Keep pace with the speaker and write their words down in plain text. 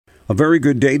A very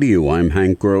good day to you. I'm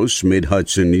Hank Gross,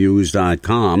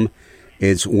 MidHudsonNews.com.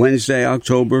 It's Wednesday,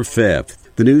 October 5th.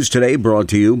 The news today brought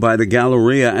to you by the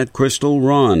Galleria at Crystal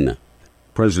Run.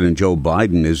 President Joe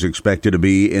Biden is expected to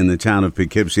be in the town of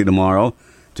Poughkeepsie tomorrow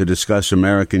to discuss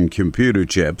American computer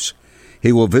chips.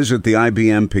 He will visit the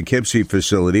IBM Poughkeepsie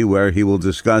facility where he will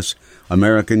discuss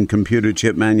American computer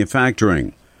chip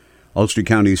manufacturing. Ulster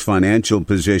County's financial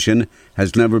position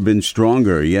has never been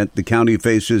stronger, yet the county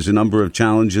faces a number of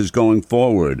challenges going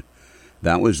forward.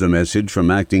 That was the message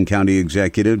from Acting County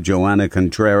Executive Joanna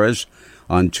Contreras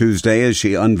on Tuesday as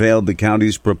she unveiled the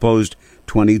county's proposed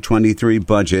 2023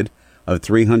 budget of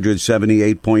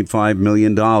 $378.5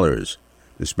 million.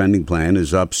 The spending plan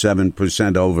is up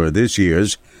 7% over this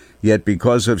year's, yet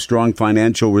because of strong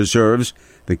financial reserves,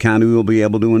 the county will be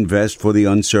able to invest for the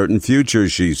uncertain future,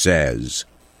 she says.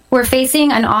 We're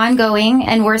facing an ongoing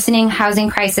and worsening housing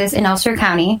crisis in Ulster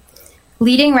County,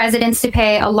 leading residents to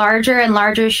pay a larger and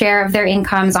larger share of their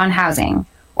incomes on housing,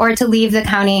 or to leave the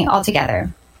county altogether.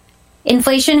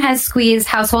 Inflation has squeezed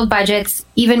household budgets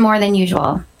even more than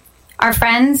usual. Our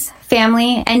friends,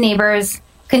 family, and neighbors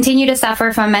continue to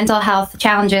suffer from mental health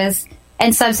challenges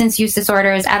and substance use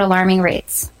disorders at alarming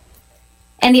rates.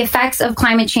 And the effects of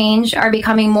climate change are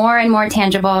becoming more and more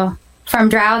tangible, from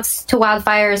droughts to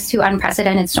wildfires to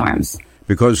unprecedented storms.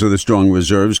 Because of the strong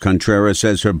reserves, Contreras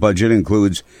says her budget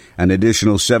includes an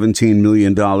additional $17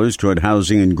 million toward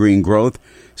housing and green growth,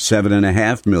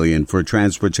 $7.5 million for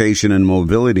transportation and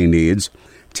mobility needs,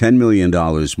 $10 million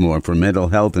more for mental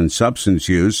health and substance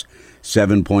use,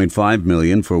 $7.5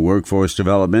 million for workforce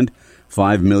development,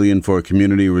 $5 million for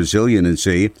community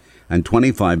resiliency, and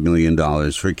 $25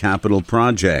 million for capital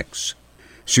projects.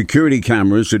 Security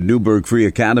cameras at Newburgh Free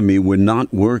Academy were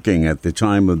not working at the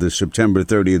time of the September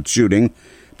 30th shooting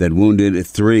that wounded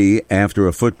 3 after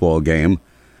a football game.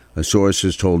 A source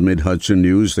has told Mid-Hudson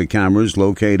News the cameras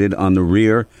located on the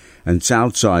rear and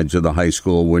south sides of the high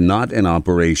school were not in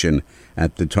operation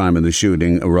at the time of the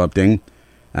shooting erupting.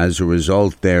 As a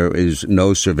result, there is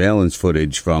no surveillance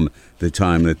footage from the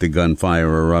time that the gunfire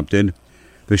erupted.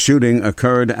 The shooting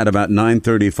occurred at about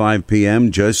 9:35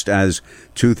 p.m., just as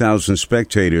 2,000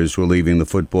 spectators were leaving the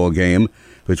football game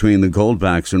between the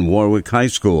Goldbacks and Warwick High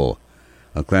School.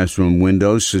 A classroom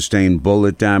window sustained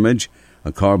bullet damage.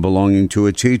 A car belonging to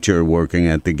a teacher working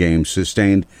at the game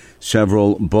sustained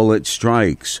several bullet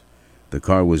strikes. The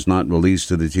car was not released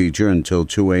to the teacher until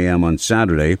 2 a.m. on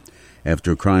Saturday,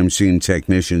 after crime scene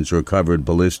technicians recovered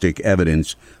ballistic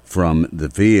evidence from the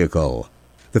vehicle.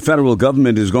 The federal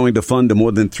government is going to fund a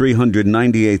more than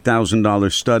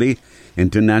 $398,000 study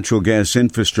into natural gas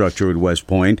infrastructure at West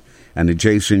Point and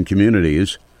adjacent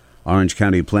communities. Orange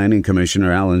County Planning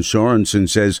Commissioner Alan Sorensen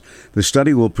says the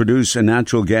study will produce a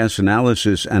natural gas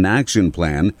analysis and action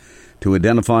plan to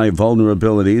identify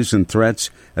vulnerabilities and threats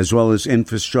as well as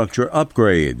infrastructure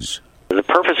upgrades. The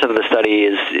purpose of the study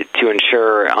is to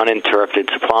ensure uninterrupted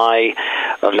supply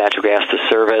of natural gas to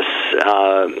service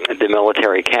the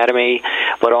military academy,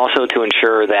 but also to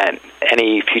ensure that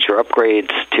any future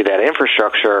upgrades to that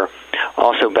infrastructure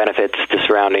also benefits the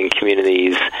surrounding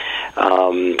communities,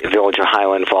 village of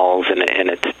Highland Falls and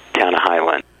the town of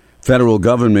Highland. Federal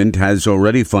government has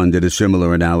already funded a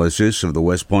similar analysis of the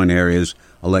West Point area's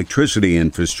electricity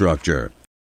infrastructure.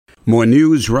 More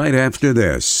news right after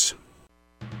this.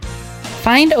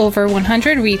 Find over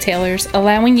 100 retailers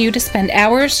allowing you to spend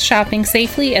hours shopping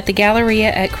safely at the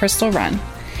Galleria at Crystal Run.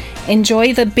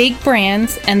 Enjoy the big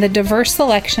brands and the diverse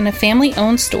selection of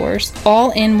family-owned stores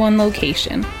all in one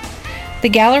location. The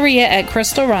Galleria at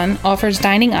Crystal Run offers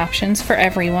dining options for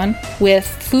everyone with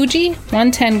Fuji,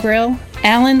 110 Grill,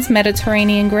 Allen's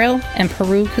Mediterranean Grill, and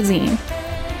Peru Cuisine.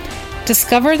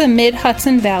 Discover the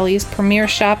Mid-Hudson Valley's premier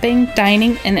shopping,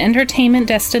 dining, and entertainment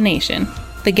destination,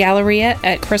 the Galleria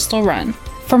at Crystal Run.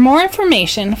 For more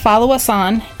information, follow us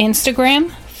on Instagram,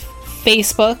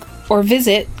 Facebook, or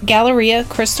visit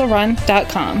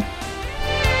GalleriaCrystalRun.com.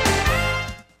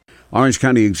 Orange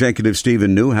County Executive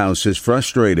Stephen Newhouse is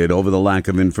frustrated over the lack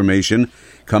of information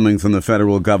coming from the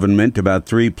federal government about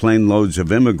 3 plane loads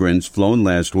of immigrants flown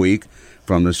last week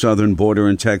from the southern border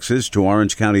in Texas to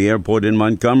Orange County Airport in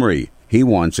Montgomery. He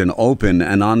wants an open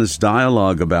and honest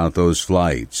dialogue about those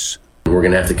flights. We're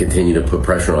going to have to continue to put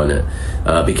pressure on it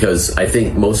because I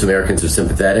think most Americans are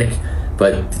sympathetic,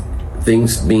 but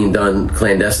things being done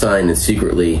clandestine and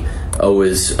secretly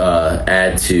always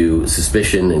add to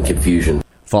suspicion and confusion.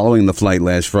 Following the flight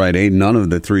last Friday, none of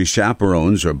the 3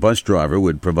 chaperones or bus driver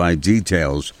would provide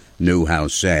details,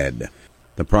 Newhouse said.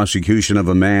 The prosecution of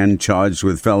a man charged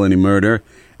with felony murder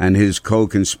and his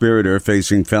co-conspirator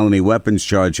facing felony weapons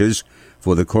charges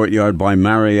for the Courtyard by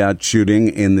Marriott shooting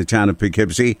in the town of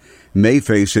Poughkeepsie may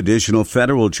face additional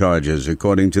federal charges,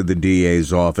 according to the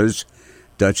DA's office.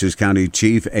 Dutchess County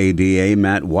Chief ADA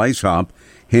Matt Weishaupt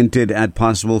hinted at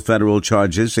possible federal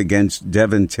charges against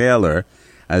Devin Taylor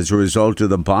as a result of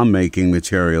the bomb-making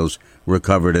materials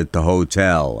recovered at the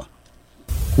hotel.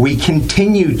 We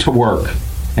continue to work,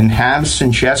 and have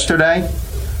since yesterday,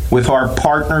 with our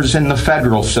partners in the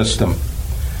federal system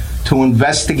to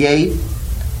investigate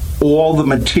all the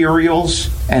materials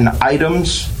and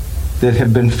items that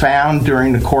have been found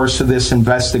during the course of this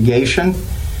investigation.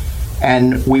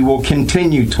 And we will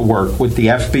continue to work with the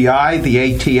FBI, the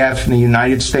ATF, and the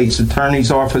United States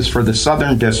Attorney's Office for the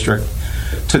Southern District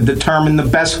to determine the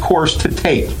best course to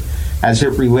take as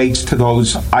it relates to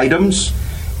those items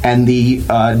and the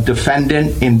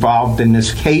defendant involved in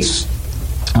this case,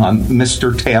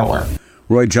 Mr. Taylor.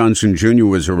 Roy Johnson Jr.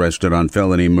 was arrested on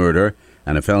felony murder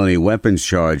and a felony weapons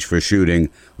charge for shooting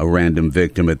a random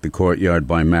victim at the Courtyard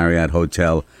by Marriott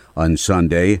Hotel on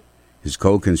Sunday. His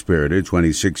co-conspirator,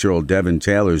 26-year-old Devin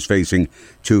Taylor, is facing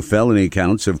 2 felony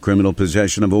counts of criminal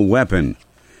possession of a weapon.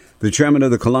 The chairman of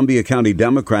the Columbia County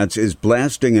Democrats is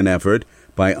blasting an effort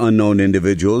by unknown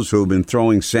individuals who have been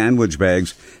throwing sandwich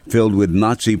bags filled with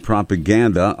Nazi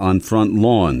propaganda on front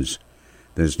lawns.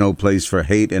 There's no place for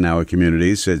hate in our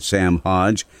community, said Sam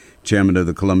Hodge, chairman of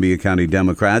the Columbia County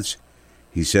Democrats.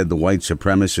 He said the white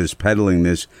supremacists peddling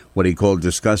this, what he called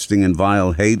disgusting and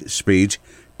vile hate speech,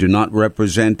 do not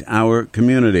represent our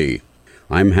community.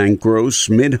 I'm Hank Gross,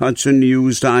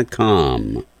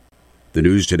 MidHudsonNews.com. The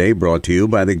news today brought to you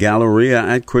by the Galleria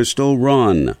at Crystal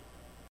Run.